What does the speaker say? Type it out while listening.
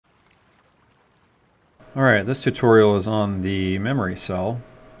Alright, this tutorial is on the memory cell.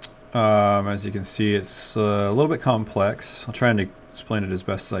 As you can see, it's a little bit complex. I'll try and explain it as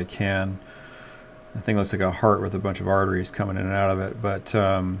best as I can. The thing looks like a heart with a bunch of arteries coming in and out of it, but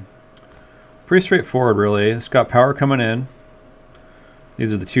pretty straightforward really. It's got power coming in.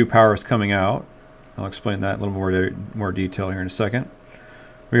 These are the two powers coming out. I'll explain that in a little more detail here in a second.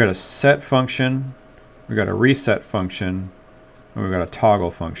 We got a set function, we got a reset function, and we got a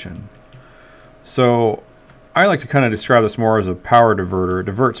toggle function. So I like to kind of describe this more as a power diverter. It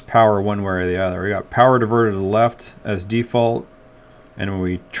diverts power one way or the other. We got power diverted to the left as default, and when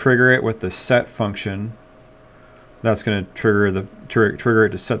we trigger it with the set function, that's going to trigger it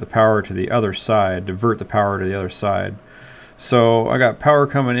to set the power to the other side, divert the power to the other side. So I got power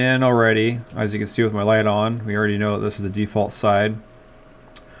coming in already, as you can see with my light on. We already know that this is the default side.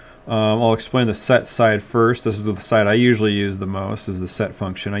 I'll explain the set side first. This is the side I usually use the most, is the set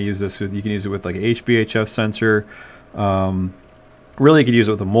function. I use this with, you can use it with like an HBHF sensor. Really you could use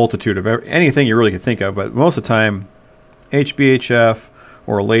it with a multitude of anything you really could think of, but most of the time HBHF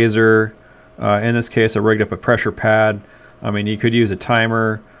or a laser. In this case I rigged up a pressure pad. I mean, you could use a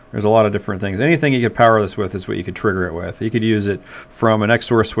timer. There's a lot of different things. Anything you could power this with is what you could trigger it with. You could use it from an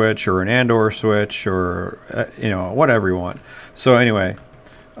XOR switch or an AND/OR switch, or you know, whatever you want. So anyway,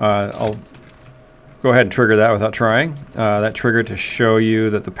 I'll go ahead and trigger that without trying. That triggered to show you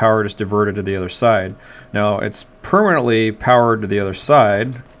that the power just diverted to the other side. Now it's permanently powered to the other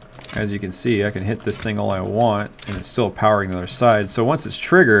side. As you can see, I can hit this thing all I want and it's still powering the other side. So once it's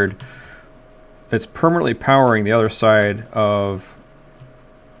triggered, it's permanently powering the other side of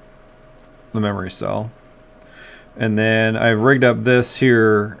the memory cell. And then I've rigged up this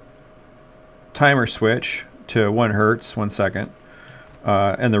here timer switch to 1 hertz, 1 second.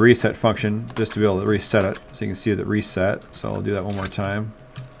 And the reset function just to be able to reset it, so you can see that reset. So I'll do that one more time.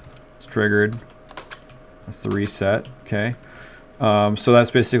 It's triggered. That's the reset. Okay. So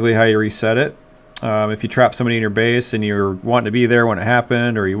that's basically how you reset it. If you trap somebody in your base and you're wanting to be there when it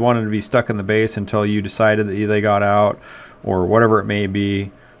happened, or you wanted to be stuck in the base until you decided that they got out, or whatever it may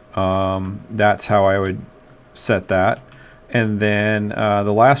be, that's how I would set that. And then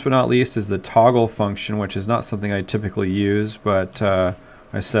the last but not least is the toggle function, which is not something I typically use, but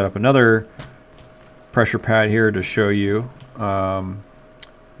I set up another pressure pad here to show you.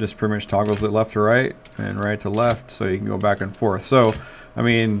 Just pretty much toggles it left to right and right to left, so you can go back and forth. So, I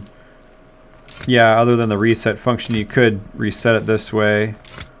mean, yeah, other than the reset function, you could reset it this way,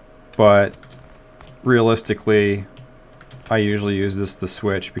 but realistically, I usually use the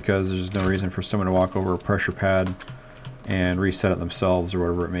switch, because there's no reason for someone to walk over a pressure pad and reset it themselves or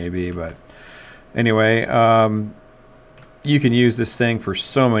whatever it may be. But anyway, you can use this thing for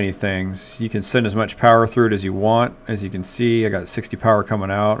so many things. You can send as much power through it as you want. As you can see, I got 60 power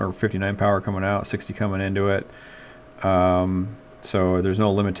coming out, or 59 power coming out, 60 coming into it. So there's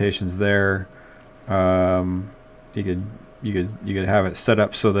no limitations there. You could have it set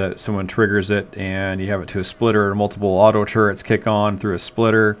up so that someone triggers it and you have it to a splitter, or multiple auto turrets kick on through a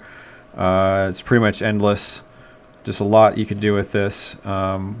splitter. It's pretty much endless. Just a lot you could do with this.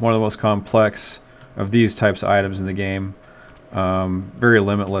 One of the most complex of these types of items in the game. Very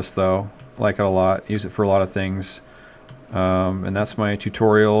limitless though. Like it a lot. Use it for a lot of things. And that's my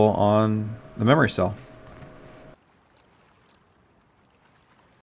tutorial on the memory cell.